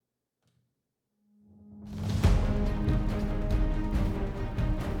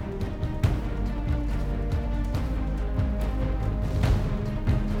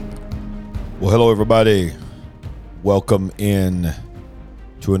Well, hello, everybody. Welcome in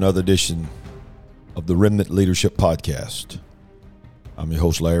to another edition of the Remnant Leadership Podcast. I'm your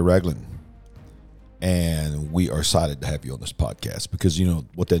host, Larry Ragland, and we are excited to have you on this podcast because, you know,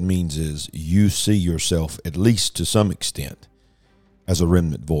 what that means is you see yourself, at least to some extent, as a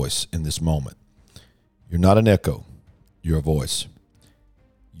remnant voice in this moment. You're not an echo. You're a voice.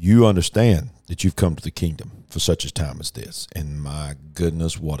 You understand that you've come to the kingdom for such a time as this. And my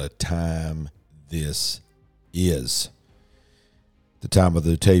goodness, what a time this is. The time of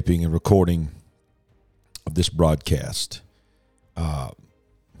the taping and recording of this broadcast.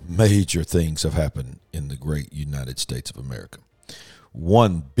 Major things have happened in the great United States of America.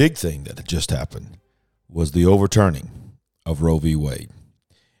 One big thing that had just happened was the overturning of Roe v. Wade.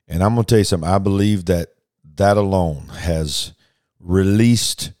 And I'm going to tell you something. I believe that alone has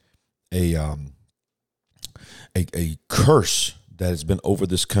released a curse that has been over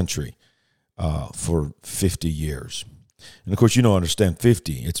this country for 50 years. And of course, you don't understand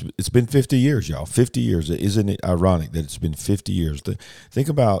 50. It's been 50 years, y'all. 50 years. Isn't it ironic that it's been 50 years? Think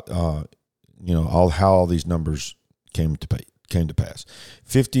about how all these numbers came to pass.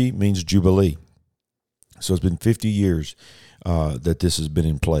 50 means jubilee. So it's been 50 years that this has been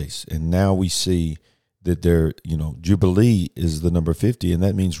in place, and now we see that jubilee is the number 50, and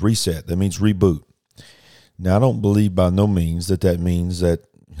that means reset. That means reboot. Now, I don't believe by no means that means that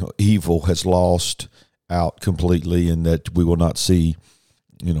evil has lost out completely, and that we will not see,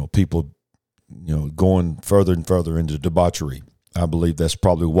 people, going further and further into debauchery. I believe that's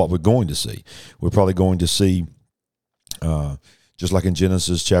probably what we're going to see. We're probably going to see, just like in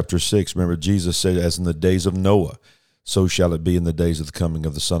Genesis chapter 6, remember Jesus said, as in the days of Noah, so shall it be in the days of the coming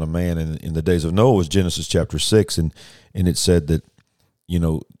of the Son of Man. And in the days of Noah was Genesis chapter 6, and it said that,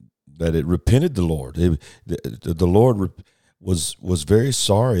 that it repented the Lord. The Lord was very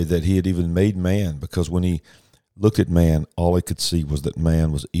sorry that he had even made man, because when he looked at man, all he could see was that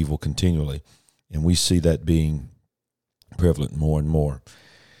man was evil continually. And we see that being prevalent more and more.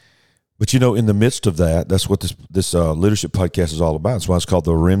 But, in the midst of that, that's what this leadership podcast is all about. That's why it's called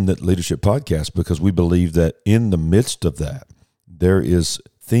the Remnant Leadership Podcast, because we believe that in the midst of that, there is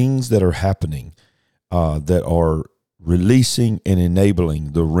things that are happening that are releasing and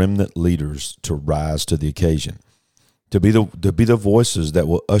enabling the remnant leaders to rise to the occasion, to be the voices that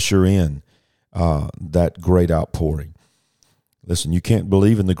will usher in that great outpouring. Listen, you can't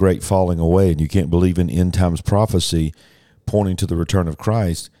believe in the great falling away, and you can't believe in end times prophecy pointing to the return of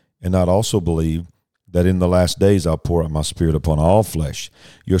Christ, and not also believe that in the last days I'll pour out my spirit upon all flesh.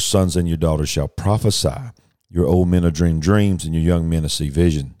 Your sons and your daughters shall prophesy. Your old men will dream dreams, and your young men will see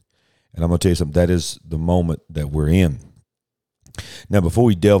vision. And I'm going to tell you something, that is the moment that we're in. Now, before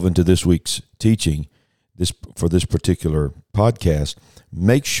we delve into this week's teaching, for this particular podcast,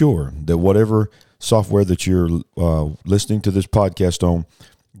 make sure that whatever software that you're listening to this podcast on,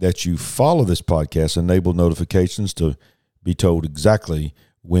 that you follow this podcast, enable notifications to be told exactly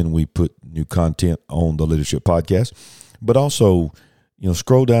when we put new content on the Leadership Podcast. But also,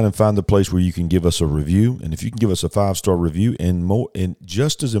 scroll down and find the place where you can give us a review. And if you can give us a 5-star review, and more, and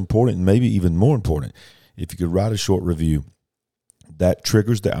just as important, and maybe even more important, if you could write a short review, that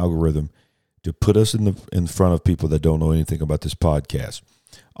triggers the algorithm to put us in front of people that don't know anything about this podcast.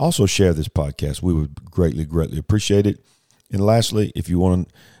 Also, share this podcast. We would greatly, greatly appreciate it. And lastly, if you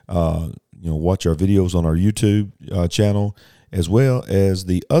want to, watch our videos on our YouTube channel, as well as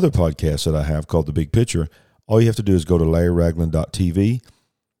the other podcast that I have called The Big Picture, all you have to do is go to LarryRagland.tv,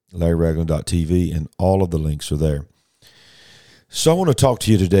 and all of the links are there. So I want to talk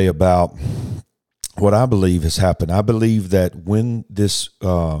to you today about what I believe has happened. I believe that when this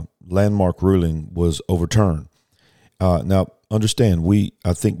landmark ruling was overturned, now understand,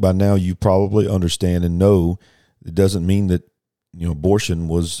 I think by now you probably understand and know it doesn't mean that abortion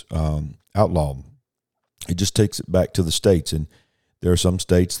was outlawed. It just takes it back to the states, and there are some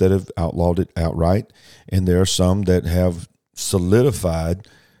states that have outlawed it outright, and there are some that have solidified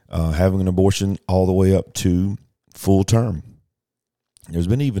having an abortion all the way up to full term. There's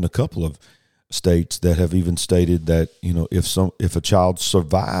been even a couple of states that have even stated that if a child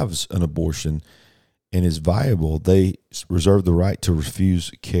survives an abortion and is viable, they reserve the right to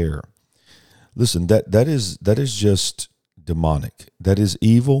refuse care. Listen, that is just demonic. That is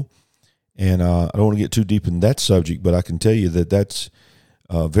evil. And I don't want to get too deep in that subject, but I can tell you that that's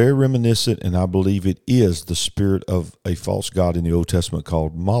very reminiscent, and I believe it is the spirit of a false god in the Old Testament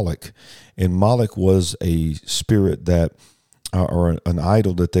called Moloch. And Moloch was a spirit that, or an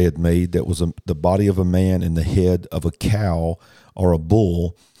idol that they had made that was the body of a man and the head of a cow or a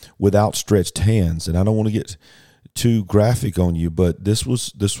bull with outstretched hands. And I don't want to get too graphic on you, but this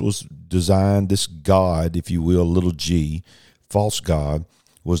was designed. This god, if you will, little g, false god,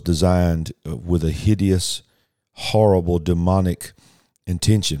 was designed with a hideous, horrible, demonic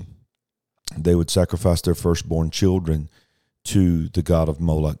intention. They would sacrifice their firstborn children to the god of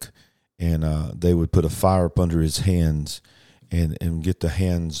Moloch, and they would put a fire up under his hands and get the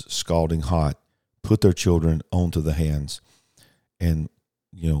hands scalding hot, put their children onto the hands, and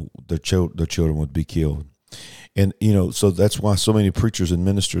their children would be killed. And so that's why so many preachers and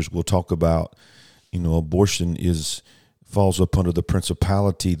ministers will talk about abortion falls up under the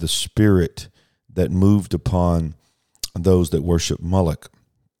principality, the spirit that moved upon those that worship Moloch.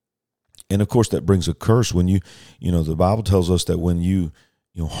 And of course that brings a curse when the Bible tells us that when you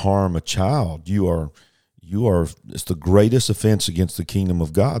harm a child, it's the greatest offense against the kingdom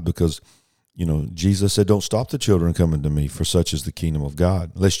of God, because Jesus said, "Don't stop the children coming to me, for such is the kingdom of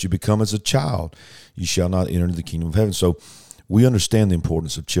God. Lest you become as a child, you shall not enter into the kingdom of heaven." So we understand the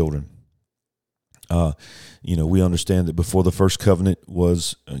importance of children. We understand that before the first covenant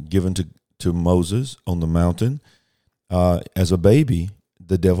was given to Moses on the mountain, as a baby,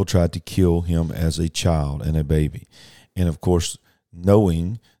 the devil tried to kill him as a child and a baby. And of course,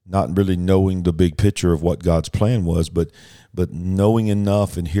 not really knowing the big picture of what God's plan was, but knowing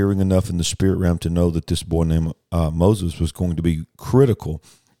enough and hearing enough in the spirit realm to know that this boy named Moses was going to be critical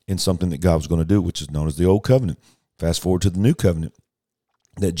in something that God was going to do, which is known as the Old Covenant. Fast forward to the New Covenant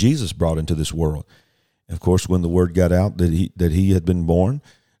that Jesus brought into this world. And of course, when the word got out that he had been born,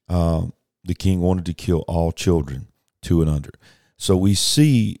 the king wanted to kill all children 2 and under. So we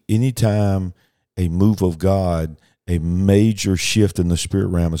see anytime a move of God, a major shift in the spirit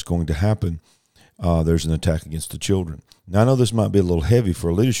realm is going to happen, there's an attack against the children. Now, I know this might be a little heavy for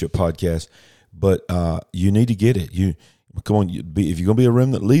a leadership podcast, but you need to get it. If you're going to be a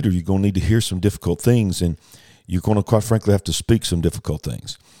remnant leader, you're going to need to hear some difficult things, and you're going to, quite frankly, have to speak some difficult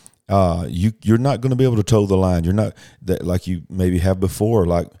things. You're not going to be able to toe the line. You're not that like you maybe have before,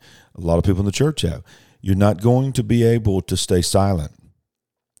 like a lot of people in the church have. You're not going to be able to stay silent.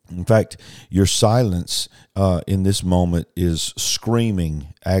 In fact, your silence in this moment is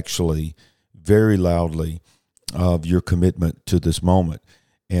screaming, actually, very loudly, of your commitment to this moment.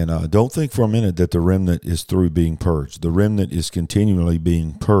 And don't think for a minute that the remnant is through being purged. The remnant is continually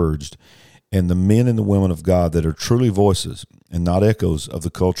being purged. And the men and the women of God that are truly voices and not echoes of the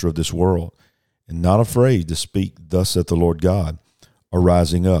culture of this world, and not afraid to speak, "Thus saith the Lord God," are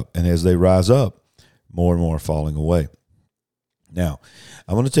rising up. And as they rise up, more and more are falling away. Now,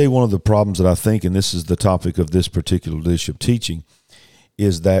 I want to tell you one of the problems that I think, and this is the topic of this particular leadership teaching,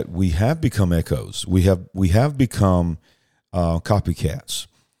 is that we have become echoes. We have become copycats.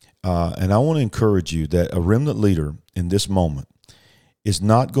 And I want to encourage you that a remnant leader in this moment is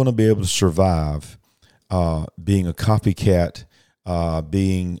not going to be able to survive being a copycat,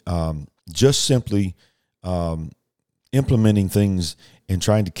 being just simply implementing things and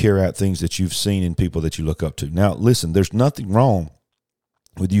trying to carry out things that you've seen in people that you look up to. Now, listen, there's nothing wrong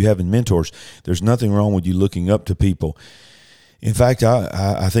with you having mentors. There's nothing wrong with you looking up to people. In fact,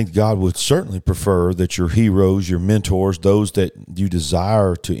 I think God would certainly prefer that your heroes, your mentors, those that you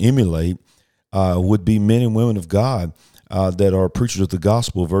desire to emulate, would be men and women of God that are preachers of the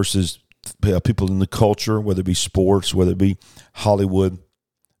gospel versus people in the culture, whether it be sports, whether it be Hollywood.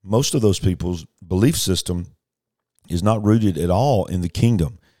 Most of those people's belief system is not rooted at all in the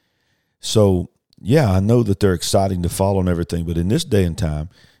kingdom. So, yeah, I know that they're exciting to follow and everything, but in this day and time,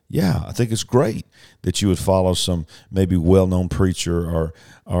 yeah, I think it's great that you would follow some maybe well-known preacher or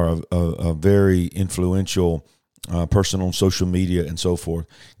a very influential person on social media and so forth.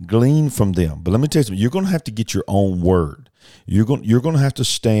 Glean from them. But let me tell you something, you're going to have to get your own word. You're going to have to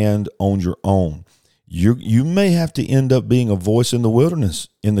stand on your own. You may have to end up being a voice in the wilderness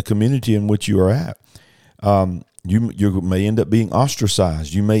in the community in which you are at. You may end up being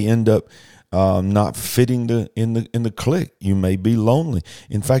ostracized. You may end up not fitting in the clique. You may be lonely.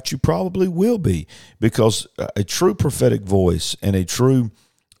 In fact, you probably will be, because a true prophetic voice and a true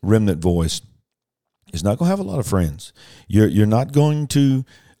remnant voice is not going to have a lot of friends. You're not going to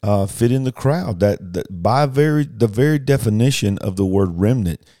fit in the crowd. That by the very definition of the word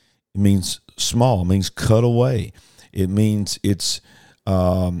remnant, it means small, it means cut away. It means it's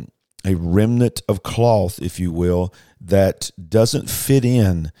a remnant of cloth, if you will, that doesn't fit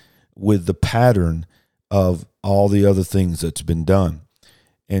in with the pattern of all the other things that's been done.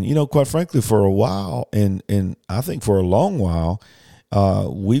 And, quite frankly, for a while, and I think for a long while,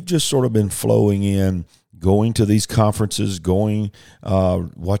 we've just sort of been flowing in, going to these conferences, watching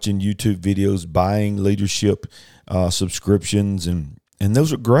YouTube videos, buying leadership subscriptions, and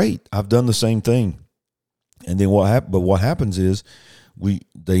those are great. I've done the same thing. And then what happens is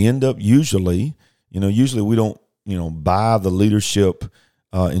they end up usually we don't, buy the leadership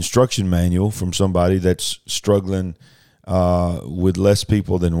instruction manual from somebody that's struggling with less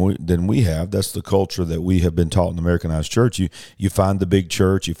people than we have. That's the culture that we have been taught in the Americanized church. You find the big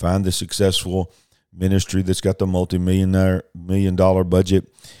church, you find the successful ministry that's got the $multi-million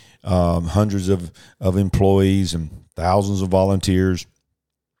budget, hundreds of employees and thousands of volunteers,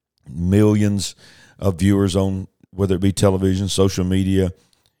 millions of viewers on whether it be television, social media.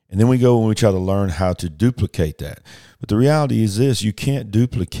 And then we go and we try to learn how to duplicate that. But the reality is this: you can't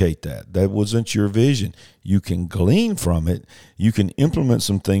duplicate that. That wasn't your vision. You can glean from it. You can implement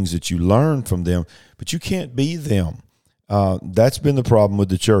some things that you learn from them, but you can't be them. That's been the problem with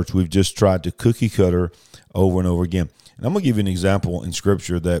the church. We've just tried to cookie cutter over and over again. And I'm going to give you an example in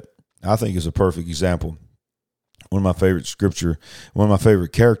Scripture that I think is a perfect example. One of my favorite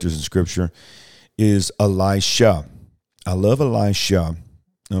characters in Scripture is Elisha. I love Elisha.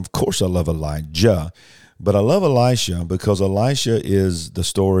 And of course, I love Elijah, but I love Elisha because Elisha is the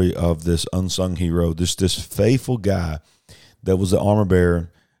story of this unsung hero, this faithful guy that was the armor bearer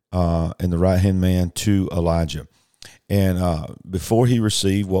and the right-hand man to Elijah. And before he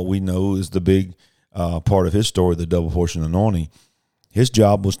received what we know is the big part of his story, the double portion anointing, his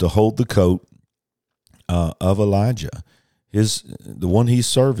job was to hold the coat of Elijah, the one he's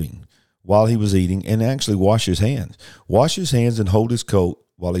serving, while he was eating, and actually wash his hands and hold his coat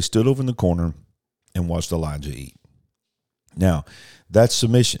while he stood over in the corner and watched Elijah eat. Now, that's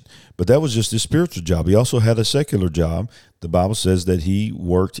submission. But that was just his spiritual job. He also had a secular job. The Bible says that he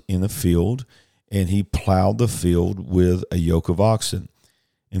worked in a field and he plowed the field with a yoke of oxen.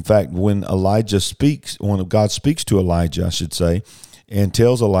 In fact, when God speaks to Elijah, I should say, and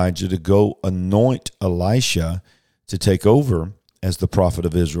tells Elijah to go anoint Elisha to take over as the prophet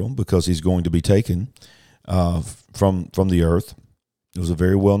of Israel because he's going to be taken from the earth. It was a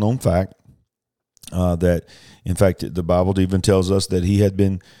very well-known fact that, in fact, the Bible even tells us that he had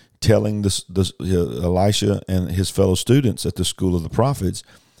been telling Elisha and his fellow students at the school of the prophets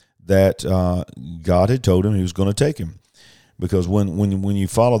that God had told him he was going to take him. Because when you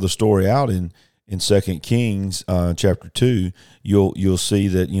follow the story out in 2 Kings chapter 2, you'll see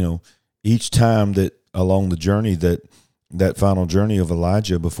that, each time that along the journey that final journey of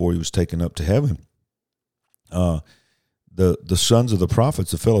Elijah before he was taken up to heaven, the sons of the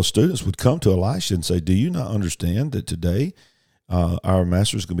prophets, the fellow students, would come to Elisha and say, "Do you not understand that today our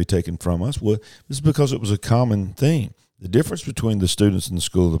master is going to be taken from us?" Well, this is because it was a common thing. The difference between the students in the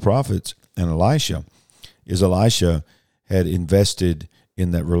school of the prophets and Elisha is Elisha had invested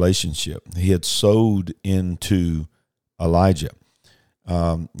in that relationship. He had sowed into Elijah.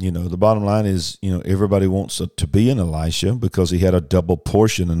 The bottom line is, everybody wants to be an Elisha because he had a double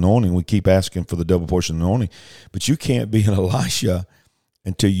portion anointing. We keep asking for the double portion anointing, but you can't be an Elisha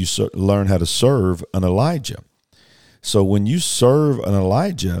until you learn how to serve an Elijah. So when you serve an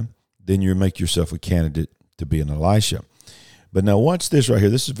Elijah, then you make yourself a candidate to be an Elisha. But now watch this right here.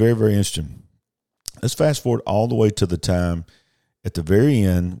 This is very, very interesting. Let's fast forward all the way to the time at the very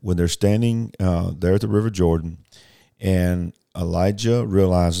end when they're standing there at the River Jordan, and Elijah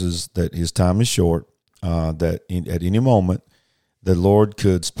realizes that his time is short, that at any moment the Lord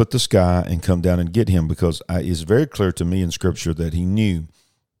could split the sky and come down and get him, because it's very clear to me in Scripture that he knew,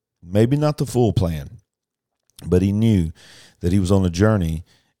 maybe not the full plan, but he knew that he was on a journey,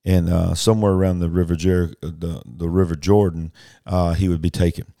 and somewhere around the River the River Jordan, he would be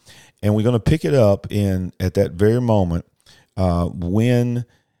taken. And we're going to pick it up at that very moment when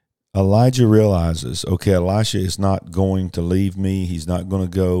Elijah realizes, okay, Elisha is not going to leave me. He's not going to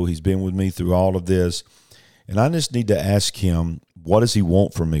go. He's been with me through all of this. And I just need to ask him, what does he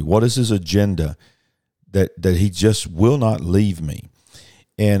want from me? What is his agenda that he just will not leave me?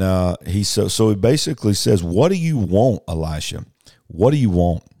 And so he basically says, what do you want, Elisha? What do you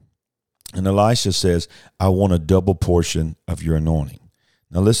want? And Elisha says, I want a double portion of your anointing.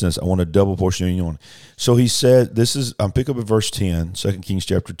 Now listen to this. I want a double portion of your anointing. So he said, I'm pick up at verse 10, 2 Kings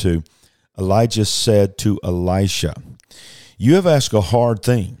chapter 2. Elijah said to Elisha, you have asked a hard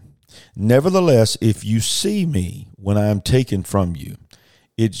thing. Nevertheless, if you see me when I am taken from you,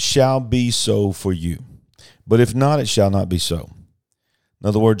 it shall be so for you. But if not, it shall not be so. In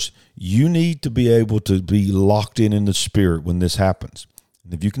other words, you need to be able to be locked in the Spirit when this happens.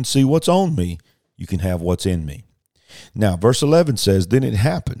 And if you can see what's on me, you can have what's in me. Now, verse 11 says, then it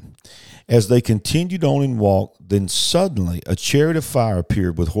happened, as they continued on and walked, then suddenly a chariot of fire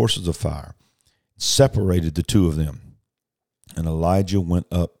appeared with horses of fire, separated the two of them. And Elijah went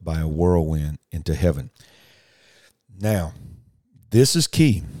up by a whirlwind into heaven. Now, this is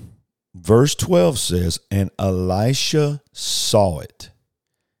key. verse 12 says, and Elisha saw it.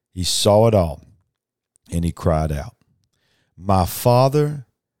 He saw it all, and he cried out, my father,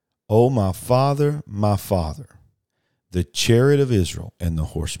 oh, my father, the chariot of Israel and the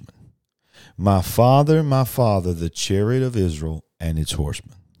horsemen. My father, the chariot of Israel and its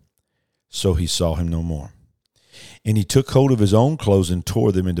horsemen. So he saw him no more. And he took hold of his own clothes and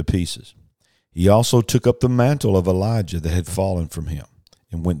tore them into pieces. He also took up the mantle of Elijah that had fallen from him,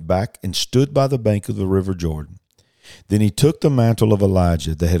 and went back and stood by the bank of the river Jordan. Then he took the mantle of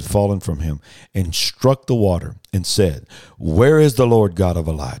Elijah that had fallen from him, and struck the water, and said, where is the Lord God of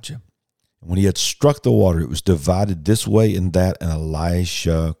Elijah? And when he had struck the water, it was divided this way and that, and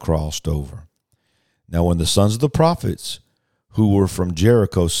Elisha crossed over. Now when the sons of the prophets who were from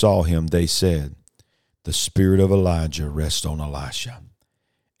Jericho saw him, they said, the spirit of Elijah rests on Elisha.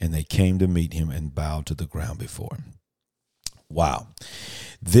 And they came to meet him and bowed to the ground before him. Wow.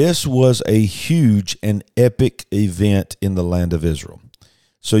 This was a huge and epic event in the land of Israel.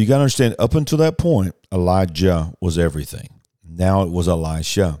 So you got to understand, up until that point, Elijah was everything. Now it was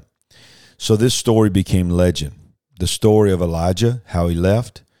Elisha. So this story became legend. The story of Elijah, how he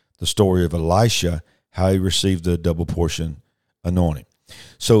left. The story of Elisha, how he received the double portion anointing.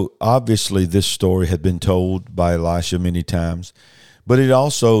 So obviously this story had been told by Elisha many times, but it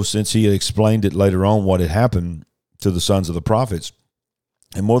also, since he had explained it later on what had happened to the sons of the prophets,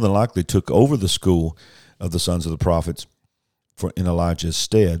 and more than likely took over the school of the sons of the prophets in Elijah's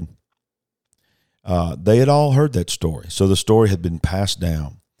stead, they had all heard that story. So the story had been passed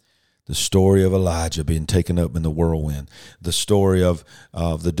down. The story of Elijah being taken up in the whirlwind, the story of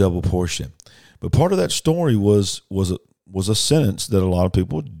the double portion. But part of that story was a sentence that a lot of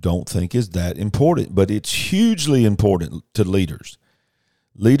people don't think is that important, but it's hugely important to leaders.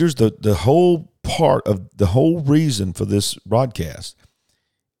 Leaders, the whole part of the whole reason for this broadcast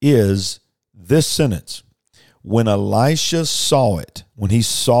is this sentence. When Elisha saw it, when he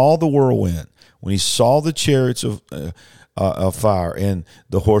saw the whirlwind, when he saw the chariots of fire and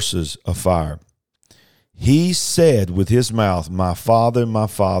the horses of fire, he said with his mouth, my father,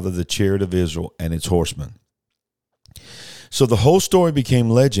 the chariot of Israel and its horsemen. So the whole story became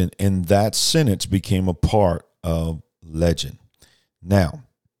legend, and that sentence became a part of legend. Now,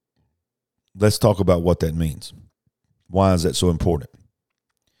 let's talk about what that means. Why is that so important?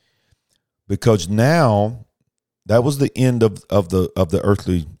 Because now that was the end of the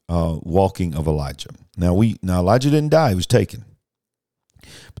earthly walking of Elijah. Now Elijah didn't die; he was taken.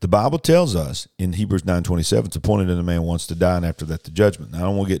 But the Bible tells us in Hebrews 9:27, it's appointed that a man wants to die, and after that the judgment. Now I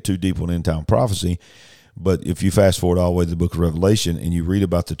don't want to get too deep on end time prophecy, but if you fast forward all the way to the book of Revelation and you read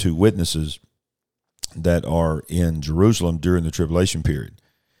about the two witnesses that are in Jerusalem during the tribulation period,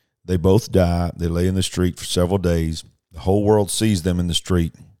 they both die. They lay in the street for several days. The whole world sees them in the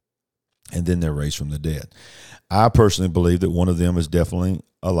street, and then they're raised from the dead. I personally believe that one of them is definitely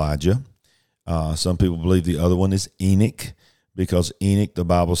Elijah. Some people believe the other one is Enoch, because Enoch, the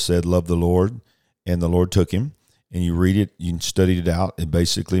Bible said, loved the Lord, and the Lord took him. And you read it, you studied it out. It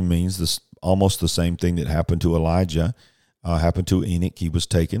basically means this, almost the same thing that happened to Elijah happened to Enoch. He was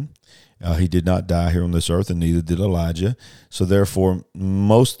taken. He did not die here on this earth, and neither did Elijah. So therefore,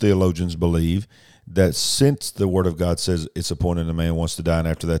 most theologians believe that since the Word of God says it's appointed a man wants to die, and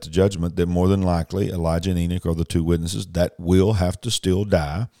after that the judgment, that more than likely Elijah and Enoch are the two witnesses that will have to still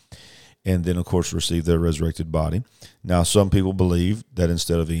die, and then, of course, receive their resurrected body. Now, some people believe that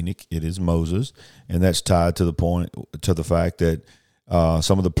instead of Enoch, it is Moses, and that's tied to the fact that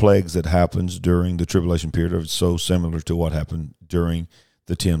some of the plagues that happens during the tribulation period are so similar to what happened during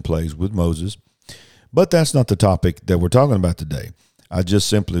the 10 plagues with Moses. But that's not the topic that we're talking about today. I just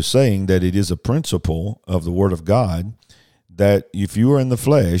simply saying that it is a principle of the Word of God that if you are in the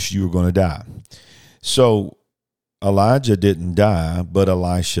flesh, you are going to die. So Elijah didn't die, but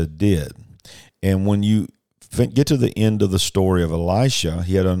Elisha did. And when you get to the end of the story of Elisha,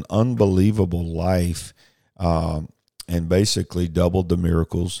 he had an unbelievable life and basically doubled the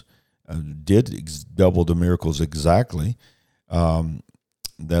miracles, double the miracles exactly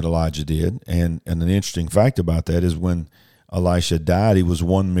that Elijah did. And an interesting fact about that is when Elisha died, he was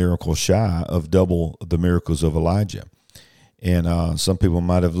one miracle shy of double the miracles of Elijah. And some people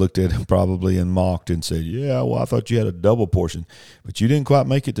might have looked at him probably and mocked and said, yeah, well, I thought you had a double portion, but you didn't quite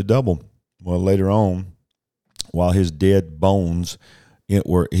make it to double. Well, later on, while his dead bones,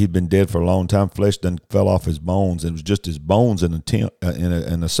 he'd been dead for a long time, flesh then fell off his bones, and it was just his bones in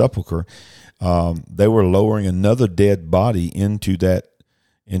a sepulcher. They were lowering another dead body into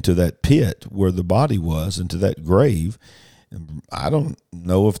that pit where the body was, into that grave. I don't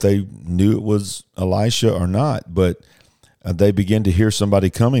know if they knew it was Elisha or not, but they began to hear somebody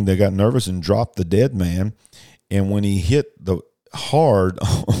coming. They got nervous and dropped the dead man. And when he hit the hard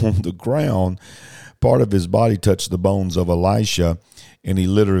on the ground, part of his body touched the bones of Elisha, and he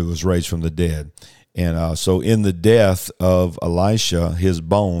literally was raised from the dead. And so in the death of Elisha, his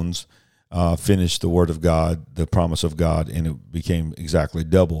bones finished the word of God, the promise of God, and it became exactly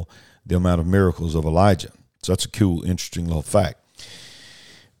double the amount of miracles of Elijah. So that's a cool, interesting little fact.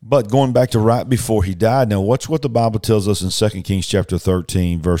 But going back to right before he died, now watch what the Bible tells us in 2 Kings chapter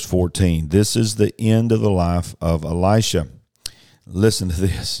 13, verse 14. This is the end of the life of Elisha. Listen to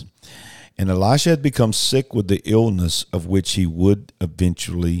this. And Elisha had become sick with the illness of which he would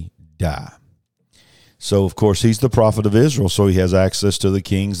eventually die. So, of course, he's the prophet of Israel, so he has access to the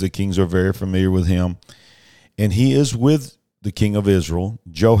kings. The kings are very familiar with him. And he is with the king of Israel,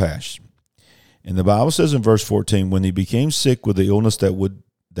 Joash. And the Bible says in verse 14, when he became sick with the illness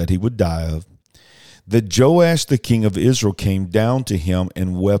that he would die of, that Joash, the king of Israel, came down to him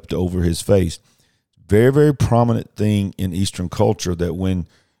and wept over his face. Very, very prominent thing in Eastern culture that when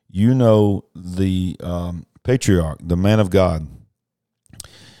the patriarch, the man of God,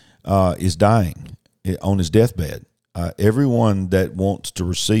 is dying on his deathbed, everyone that wants to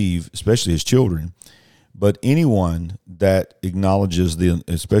receive, especially his children, but anyone that acknowledges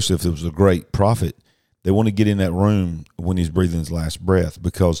especially if it was a great prophet, they want to get in that room when he's breathing his last breath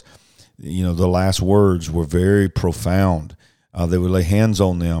because, the last words were very profound. They would lay hands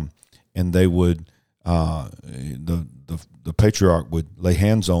on them, and they would, the patriarch would lay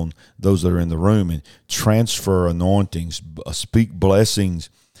hands on those that are in the room and transfer anointings, speak blessings,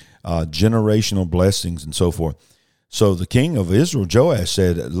 generational blessings, and so forth. So the king of Israel, Joash,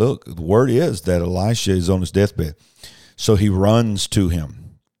 said, look, the word is that Elisha is on his deathbed. So he runs to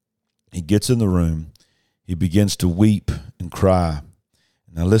him. He gets in the room. He begins to weep and cry.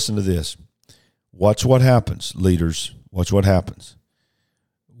 Now listen to this. Watch what happens, leaders. Watch what happens.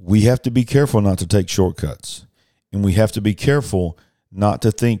 We have to be careful not to take shortcuts. And we have to be careful not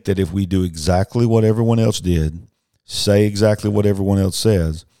to think that if we do exactly what everyone else did, say exactly what everyone else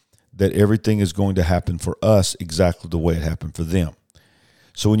says, that everything is going to happen for us exactly the way it happened for them.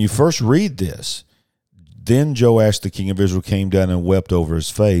 So when you first read this, then Joash, the king of Israel, came down and wept over his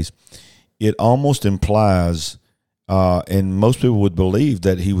face. It almost implies, and most people would believe,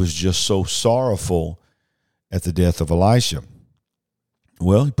 that he was just so sorrowful at the death of Elisha.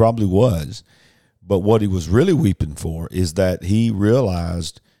 Well, he probably was. But what he was really weeping for is that he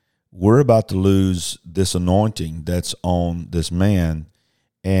realized we're about to lose this anointing that's on this man,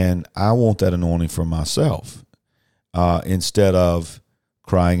 and I want that anointing for myself instead of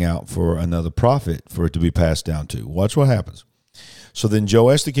crying out for another prophet for it to be passed down to. Watch what happens. So then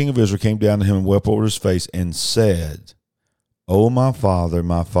Joash, the king of Israel, came down to him and wept over his face and said, O my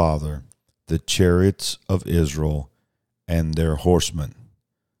father, the chariots of Israel and their horsemen.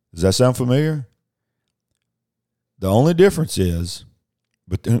 Does that sound familiar? The only difference is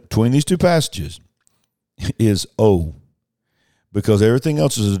between these two passages is O, because everything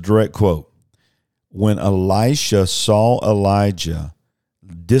else is a direct quote. When Elisha saw Elijah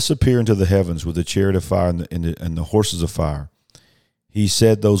disappear into the heavens with the chariot of fire and the horses of fire, he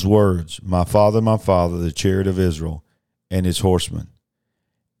said those words, my father, the chariot of Israel and his horsemen.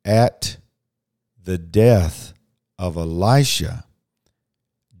 At the death of Elisha,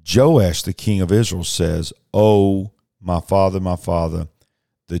 Joash, the king of Israel, says, Oh, my father,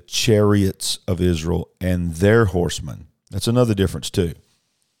 the chariots of Israel and their horsemen. That's another difference too.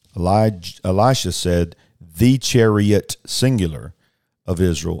 Elisha said, the chariot, singular, of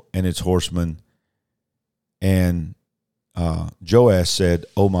Israel and its horsemen. And Joash said,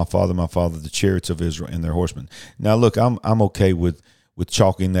 Oh, my father, the chariots of Israel and their horsemen. Now, look, I'm okay with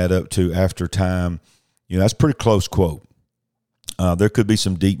chalking that up to after time. That's a pretty close quote. There could be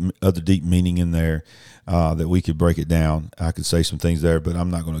some other deep meaning in there that we could break it down. I could say some things there, but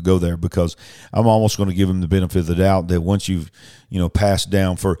I'm not going to go there because I'm almost going to give him the benefit of the doubt that once you've passed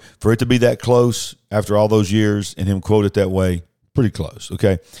down for it to be that close after all those years and him quote it that way, pretty close.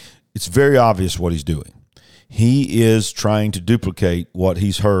 Okay, it's very obvious what he's doing. He is trying to duplicate what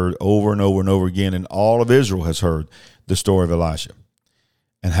he's heard over and over and over again, and all of Israel has heard the story of Elisha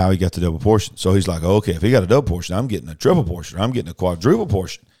and how he got the double portion. So he's like, okay, if he got a double portion, I'm getting a triple portion. I'm getting a quadruple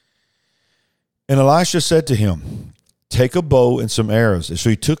portion. And Elisha said to him, take a bow and some arrows. And so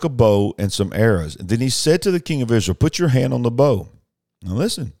he took a bow and some arrows. And then he said to the king of Israel, put your hand on the bow. Now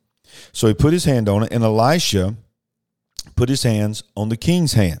listen. So he put his hand on it, and Elisha put his hands on the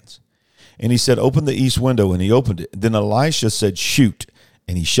king's hands. And he said, open the east window, and he opened it. Then Elisha said, shoot,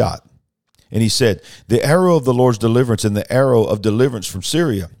 and he shot. And he said, the arrow of the Lord's deliverance and the arrow of deliverance from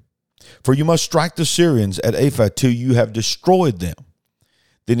Syria. For you must strike the Syrians at Aphek till you have destroyed them.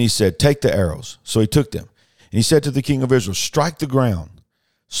 Then he said, take the arrows. So he took them. And he said to the king of Israel, strike the ground.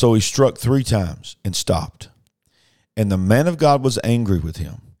 So he struck 3 times and stopped. And the man of God was angry with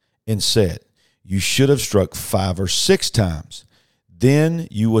him and said, you should have struck 5 or 6 times. Then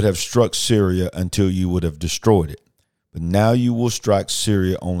you would have struck Syria until you would have destroyed it. But now you will strike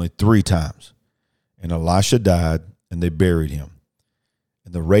Syria only 3 times. And Elisha died, and they buried him.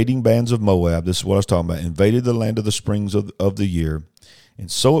 And the raiding bands of Moab, this is what I was talking about, invaded the land of the springs of the year. And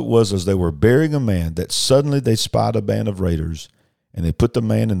so it was as they were burying a man that suddenly they spied a band of raiders, and they put the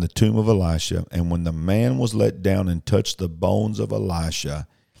man in the tomb of Elisha. And when the man was let down and touched the bones of Elisha,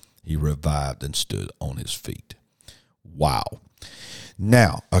 he revived and stood on his feet. Wow.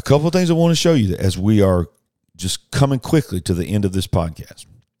 Now, a couple of things I want to show you as we are just coming quickly to the end of this podcast.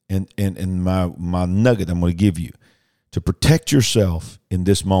 And my nugget I'm going to give you to protect yourself in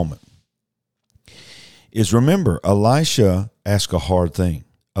this moment is, remember, Elisha asked a hard thing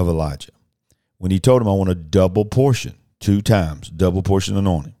of Elijah when he told him, I want a double portion, 2 times, double portion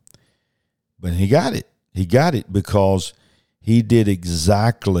anointing. But he got it. He got it because he did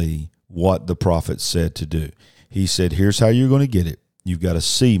exactly what the prophet said to do. He said, here's how you're going to get it. You've got to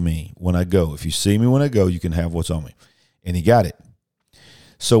see me when I go. If you see me when I go, you can have what's on me. And he got it.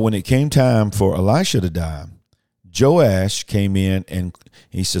 So when it came time for Elisha to die, Joash came in and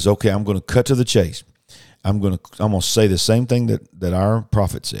he says, okay, I'm going to cut to the chase. I'm going to say the same thing that our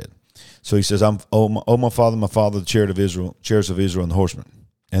prophet said. So he says, my father, the chariot of Israel, chariots of Israel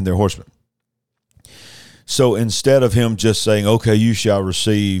and their horsemen. So instead of him just saying, okay, you shall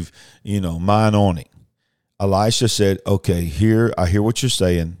receive, my anointing, Elisha said, okay, I hear what you're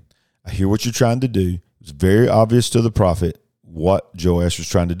saying. I hear what you're trying to do. It's very obvious to the prophet what Joash was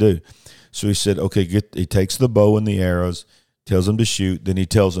trying to do. So he said, okay, he takes the bow and the arrows, tells them to shoot. Then he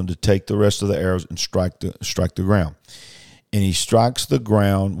tells them to take the rest of the arrows and strike the ground. And he strikes the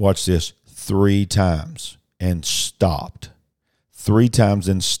ground, watch this, 3 times and stopped. 3 times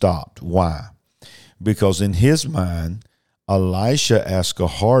and stopped. Why? Because in his mind, Elisha asked a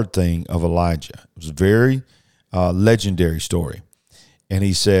hard thing of Elijah. It was a very legendary story. And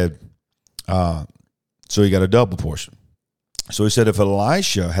he said, so he got a double portion. So he said, if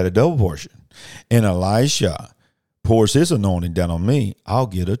Elisha had a double portion and Elisha pours his anointing down on me, I'll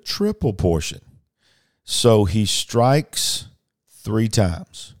get a triple portion. So he strikes 3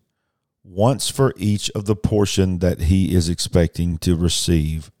 times, once for each of the portion that he is expecting to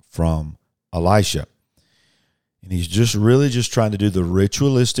receive from Elisha. And he's just trying to do the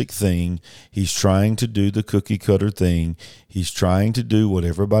ritualistic thing. He's trying to do the cookie cutter thing. He's trying to do what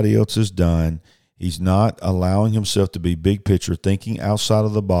everybody else has done. He's not allowing himself to be big picture, thinking outside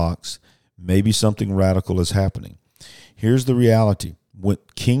of the box. Maybe something radical is happening. Here's the reality. When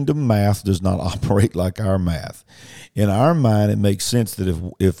kingdom math does not operate like our math. In our mind, it makes sense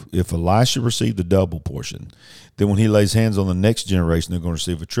that if Elisha received a double portion, then when he lays hands on the next generation, they're going to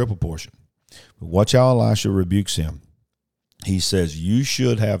receive a triple portion. But watch how Elisha rebukes him. He says, you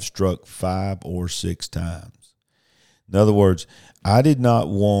should have struck 5 or 6 times. In other words, God did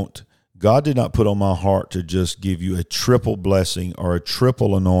not put on my heart to just give you a triple blessing or a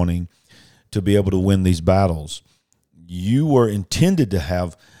triple anointing to be able to win these battles. You were intended to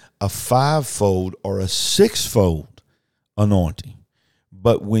have a 5-fold or a 6-fold anointing.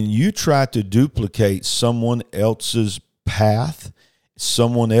 But when you try to duplicate someone else's path,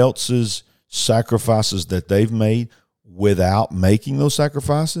 someone else's sacrifices that they've made without making those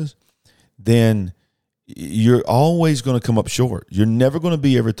sacrifices, then you're always going to come up short. You're never going to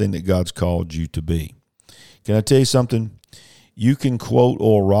be everything that God's called you to be. Can I tell you something? You can quote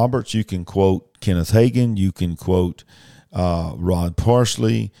Oral Roberts. You can quote Kenneth Hagin. You can quote Rod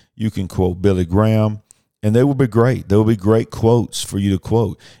Parsley. You can quote Billy Graham. And they will be great. They will be great quotes for you to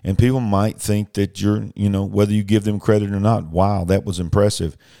quote. And people might think that you're, whether you give them credit or not, wow, that was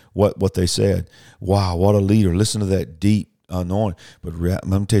impressive, what they said. Wow, what a leader. Listen to that deep anointing. But let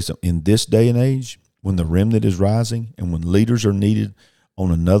me tell you something. In this day and age, when the remnant is rising and when leaders are needed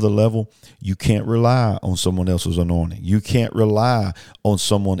on another level, you can't rely on someone else's anointing. You can't rely on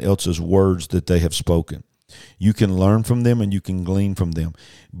someone else's words that they have spoken. You can learn from them and you can glean from them.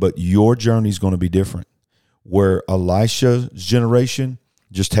 But your journey is going to be different. Where Elisha's generation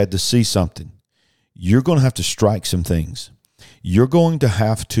just had to see something, you're going to have to strike some things. You're going to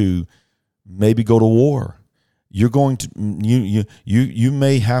have to maybe go to war. You're going to you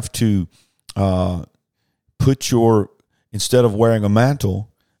may have to put instead of wearing a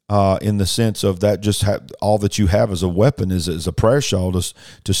mantle, in the sense of that just all that you have as a weapon is a prayer shawl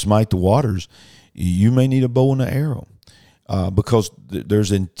to smite the waters. You may need a bow and an arrow. because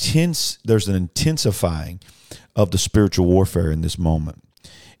there's an intensifying of the spiritual warfare in this moment.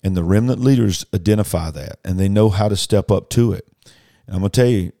 And the remnant leaders identify that, and they know how to step up to it. And I'm going to tell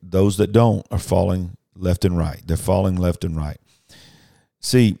you, those that don't are falling left and right. They're falling left and right.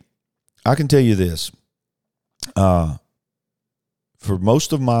 See, I can tell you this. For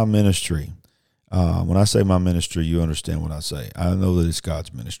most of my ministry, when I say my ministry, you understand what I say. I know that it's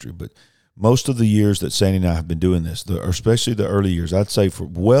God's ministry, but most of the years that Sandy and I have been doing this, especially the early years, I'd say for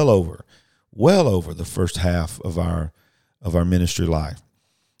well over the first half of our ministry life.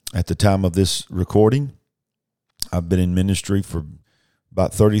 At the time of this recording, I've been in ministry for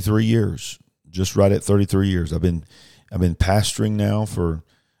about 33 years, just right at 33 years. I've been pastoring now for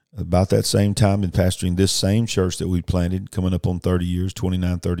about that same time, been pastoring this same church that we planted, coming up on 30 years,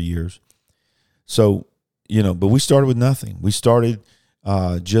 29, 30 years. So, but we started with nothing. We started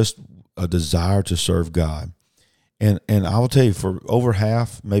just a desire to serve God. And I will tell you, for over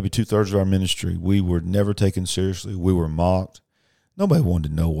half, maybe 2/3 of our ministry, we were never taken seriously. We were mocked. Nobody wanted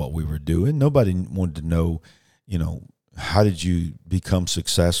to know what we were doing. Nobody wanted to know, how did you become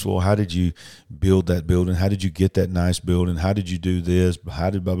successful? How did you build that building? How did you get that nice building? How did you do this? How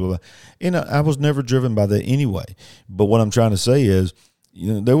did blah, blah, blah? And I was never driven by that anyway. But what I'm trying to say is,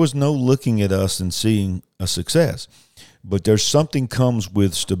 there was no looking at us and seeing a success. But there's something comes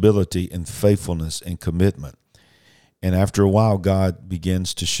with stability and faithfulness and commitment. And after a while, God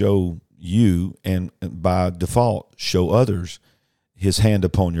begins to show you, and by default, show others, his hand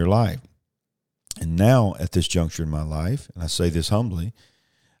upon your life. And now at this juncture in my life, and I say this humbly,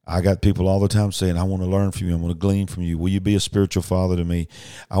 I got people all the time saying, I want to learn from you. I want to glean from you. Will you be a spiritual father to me?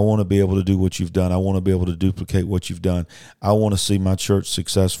 I want to be able to do what you've done. I want to be able to duplicate what you've done. I want to see my church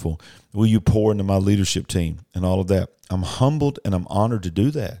successful. Will you pour into my leadership team and all of that? I'm humbled and I'm honored to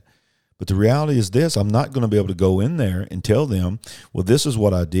do that. But the reality is this, I'm not going to be able to go in there and tell them, well, this is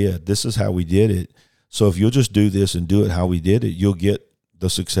what I did. This is how we did it. So if you'll just do this and do it how we did it, you'll get the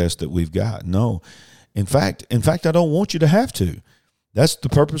success that we've got. No. In fact, I don't want you to have to. That's the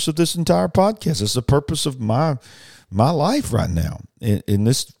purpose of this entire podcast. It's the purpose of my life right now in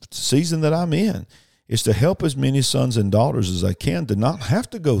this season that I'm in, is to help as many sons and daughters as I can to not have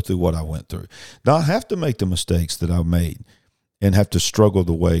to go through what I went through, not have to make the mistakes that I've made and have to struggle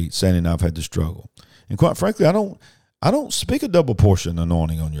the way Sandy and I've had to struggle. And quite frankly, I don't speak a double portion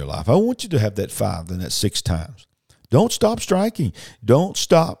anointing on your life. I want you to have that 5 and that 6 times. Don't stop striking. Don't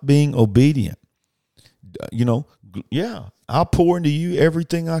stop being obedient. I'll pour into you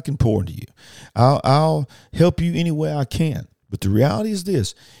everything I can pour into you. I'll help you any way I can. But the reality is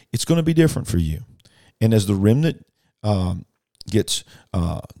this, it's going to be different for you. And as the remnant gets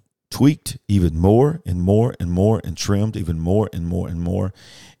tweaked even more and more and more and trimmed even more and more and more,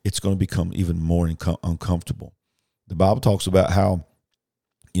 it's going to become even more uncomfortable. The Bible talks about how,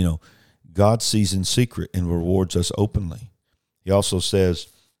 God sees in secret and rewards us openly. He also says,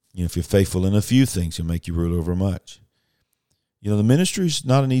 if you're faithful in a few things, he'll make you rule over much. The ministry is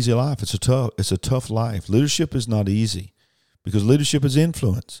not an easy life. It's a tough life. Leadership is not easy because leadership is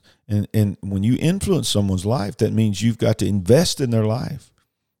influence. And when you influence someone's life, that means you've got to invest in their life.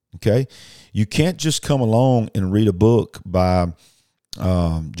 Okay? You can't just come along and read a book by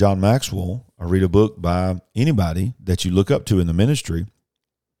John Maxwell or read a book by anybody that you look up to in the ministry,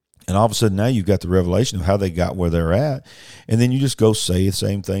 and all of a sudden now you've got the revelation of how they got where they're at, and then you just go say the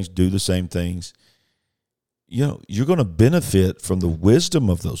same things, do the same things. You're going to benefit from the wisdom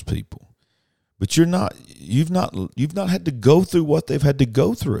of those people, but you've not had to go through what they've had to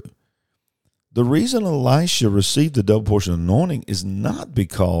go through. The reason Elisha received the double portion anointing is not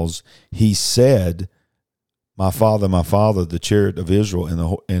because he said, my father, the chariot of Israel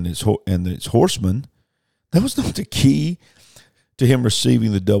and its horsemen. That was not the key to him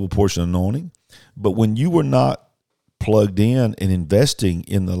receiving the double portion anointing. But when you were not plugged in and investing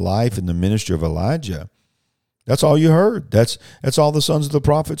in the life and the ministry of Elijah, that's all you heard. That's all the sons of the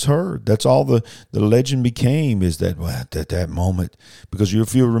prophets heard. That's all the legend became, is that, at that moment. Because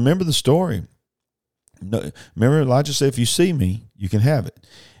if you remember the story, remember Elijah said, if you see me, you can have it.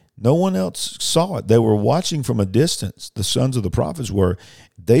 No one else saw it. They were watching from a distance. The sons of the prophets were.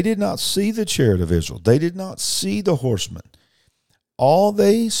 They did not see the chariot of Israel. They did not see the horsemen. All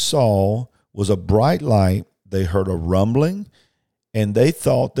they saw was a bright light. They heard a rumbling, and they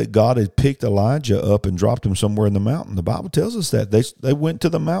thought that God had picked Elijah up and dropped him somewhere in the mountain. The Bible tells us that. They went to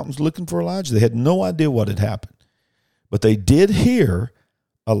the mountains looking for Elijah. They had no idea what had happened. But they did hear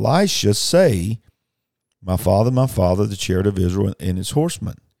Elisha say, my father, the chariot of Israel and its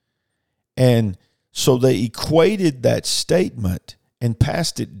horsemen. And so they equated that statement and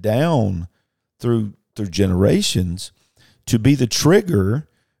passed it down through generations to be the trigger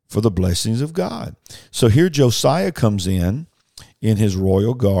for the blessings of God. So here Josiah comes in his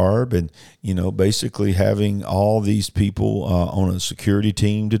royal garb and, basically having all these people on a security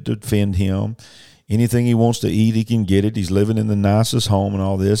team to defend him. Anything he wants to eat, he can get it. He's living in the nicest home and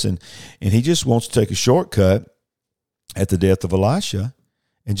all this. And he just wants to take a shortcut at the death of Elisha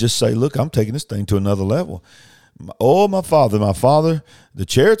and just say, look, I'm taking this thing to another level. Oh, my father, the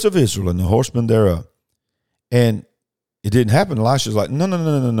chariots of Israel and the horsemen thereof. And it didn't happen. Elisha's like, no.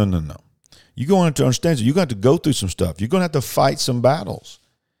 You're going to have to understand, you're going to have to go through some stuff. You're going to have to fight some battles.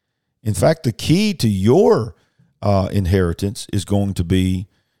 In fact, the key to your inheritance is going to be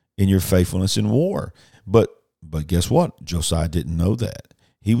in your faithfulness in war. But guess what? Josiah didn't know that.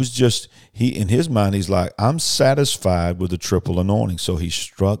 He was in his mind, he's like, I'm satisfied with the triple anointing. So he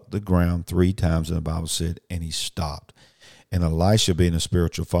struck the ground 3 times, and the Bible said, and he stopped. And Elisha, being a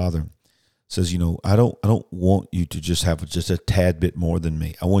spiritual father, says, I don't want you to just have just a tad bit more than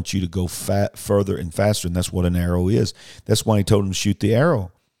me. I want you to go further and faster, and that's what an arrow is. That's why he told him to shoot the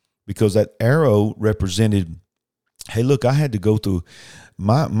arrow, because that arrow represented, hey, look, I had to go through,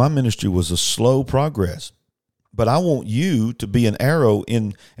 my ministry was a slow progress. But I want you to be an arrow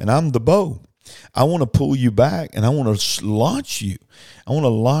and I'm the bow. I want to pull you back, and I want to launch you. I want to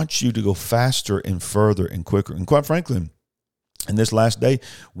launch you to go faster and further and quicker. And quite frankly, in this last day,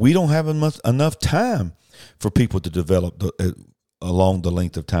 we don't have enough time for people to develop along the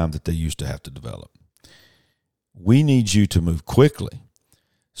length of time that they used to have to develop. We need you to move quickly.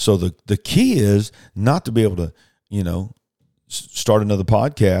 So the key is not to be able to, start another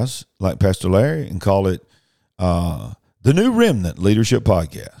podcast like Pastor Larry and call it the new Remnant Leadership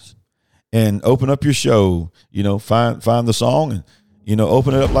Podcast, and open up your show, find the song and,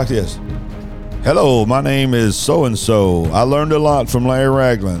 open it up like this. Hello, my name is so-and-so. I learned a lot from Larry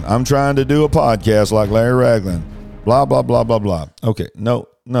Ragland. I'm trying to do a podcast like Larry Ragland. Blah, blah, blah, blah, blah. Okay. No.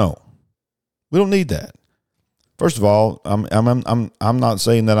 We don't need that. First of all, I'm not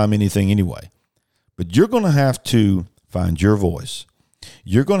saying that I'm anything anyway, but you're going to have to find your voice.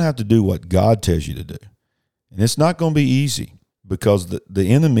 You're going to have to do what God tells you to do. And it's not going to be easy, because the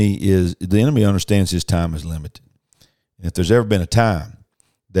enemy understands his time is limited. And if there's ever been a time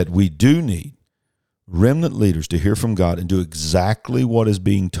that we do need remnant leaders to hear from God and do exactly what is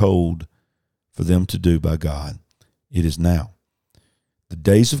being told for them to do by God, it is now. The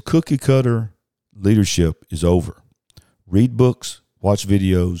days of cookie cutter leadership is over. Read books, watch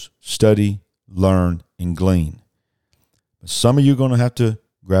videos, study, learn, and glean. But some of you are going to have to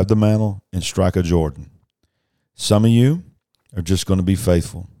grab the mantle and strike a Jordan. Some of you are just going to be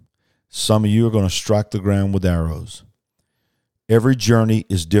faithful. Some of you are going to strike the ground with arrows. Every journey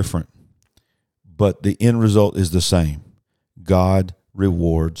is different, but the end result is the same. God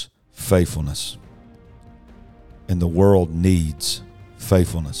rewards faithfulness, and the world needs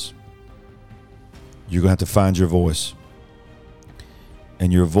faithfulness. You're going to have to find your voice,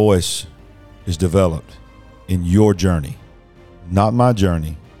 and your voice is developed in your journey, not my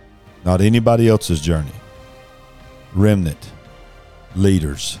journey, not anybody else's journey. Remnant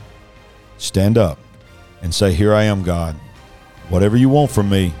leaders, stand up and say, here I am, God. Whatever you want from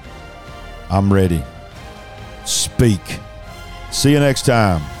me, I'm ready. Speak. See you next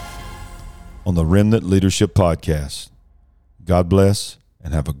time on the Remnant Leadership Podcast. God bless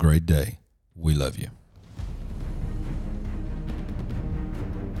and have a great day. We love you.